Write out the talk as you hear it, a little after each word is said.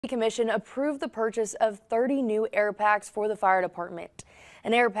Commission approved the purchase of 30 new air packs for the fire department.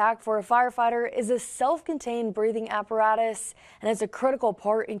 An air pack for a firefighter is a self-contained breathing apparatus and is a critical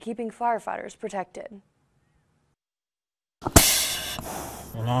part in keeping firefighters protected.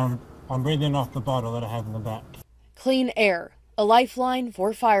 And I'm breathing off the bottle that I have in the back. Clean air, a lifeline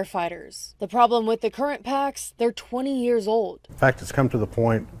for firefighters. The problem with the current packs, they're 20 years old. In fact, it's come to the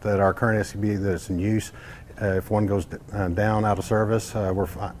point that our current SCBA that's in use, if one goes down out of service, we're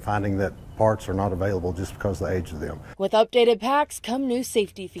finding that parts are not available just because of the age of them. With updated packs come new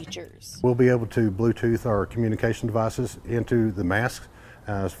safety features. We'll be able to Bluetooth our communication devices into the masks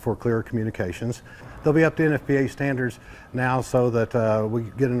for clearer communications. They'll be up to NFPA standards now so that we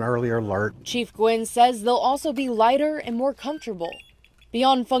get an earlier alert. Chief Gwynn says they'll also be lighter and more comfortable.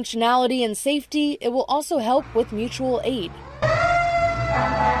 Beyond functionality and safety, it will also help with mutual aid.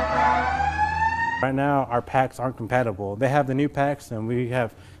 Right now, our packs aren't compatible. They have the new packs, and we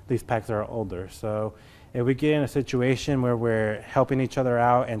have these packs that are older. So if we get in a situation where we're helping each other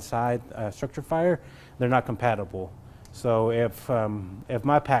out inside a structure fire, they're not compatible. So if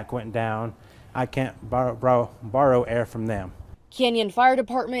my pack went down, I can't borrow air from them. Canyon Fire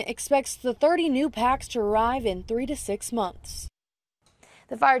Department expects the 30 new packs to arrive in 3 to 6 months.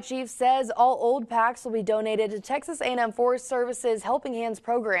 The fire chief says all old packs will be donated to Texas A&M Forest Service's Helping Hands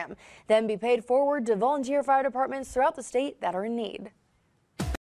program, then be paid forward to volunteer fire departments throughout the state that are in need.